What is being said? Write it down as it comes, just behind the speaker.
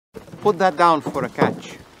Put that down for a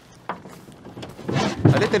catch.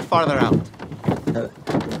 A little farther out.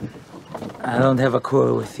 I don't have a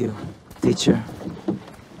quarrel with you, teacher.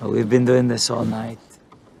 But we've been doing this all night.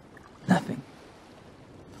 Nothing.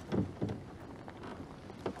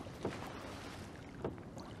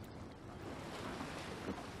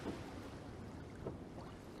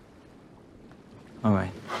 All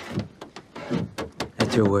right.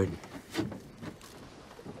 That's your word.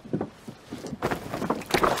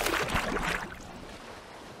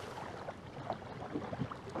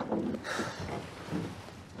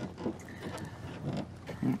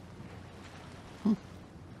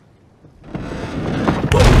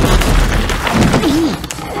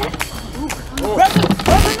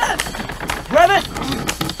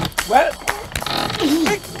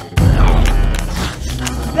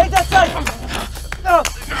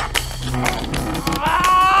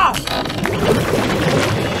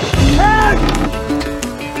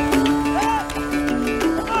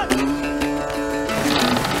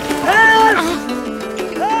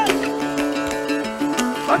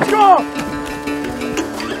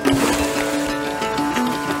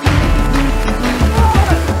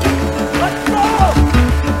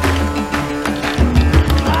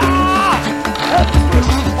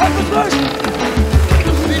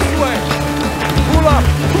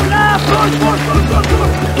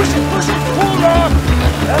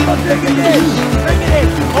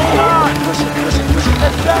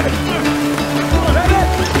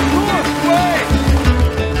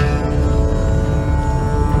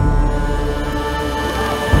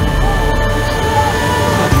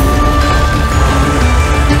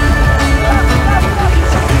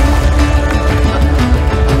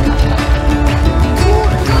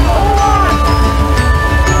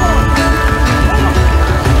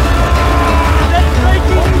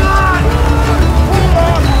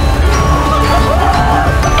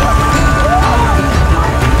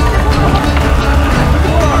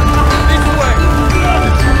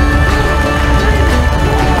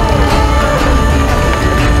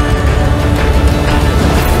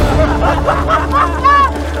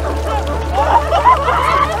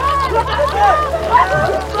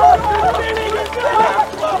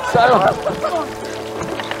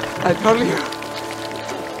 I told you!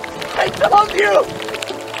 I told you!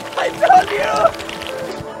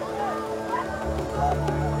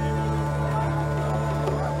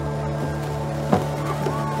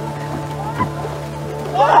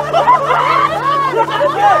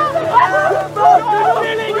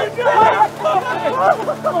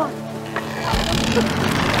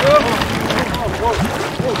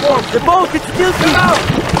 The boat, it's still Get out!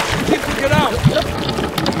 Get out!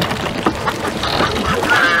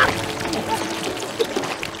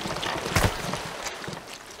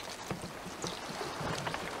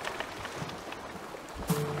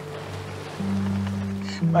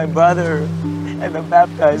 my brother and the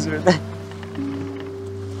baptizer.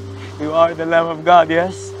 You are the Lamb of God,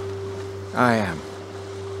 yes? I am.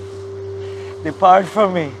 Depart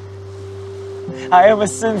from me. I am a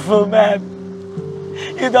sinful man.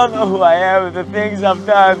 You don't know who I am and the things I've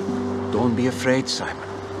done. Don't be afraid, Simon.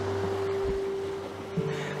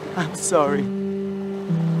 I'm sorry.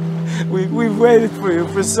 We've waited for you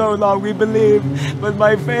for so long, we believe. But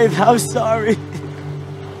my faith, I'm sorry.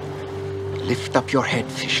 Lift up your head,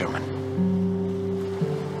 fisherman.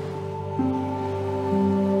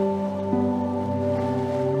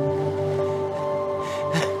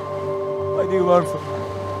 What do you want from me?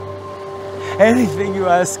 Anything you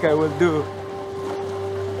ask, I will do.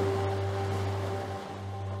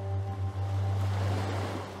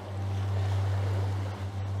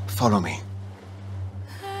 Follow me.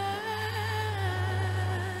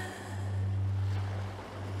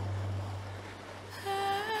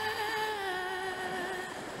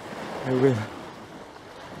 I will.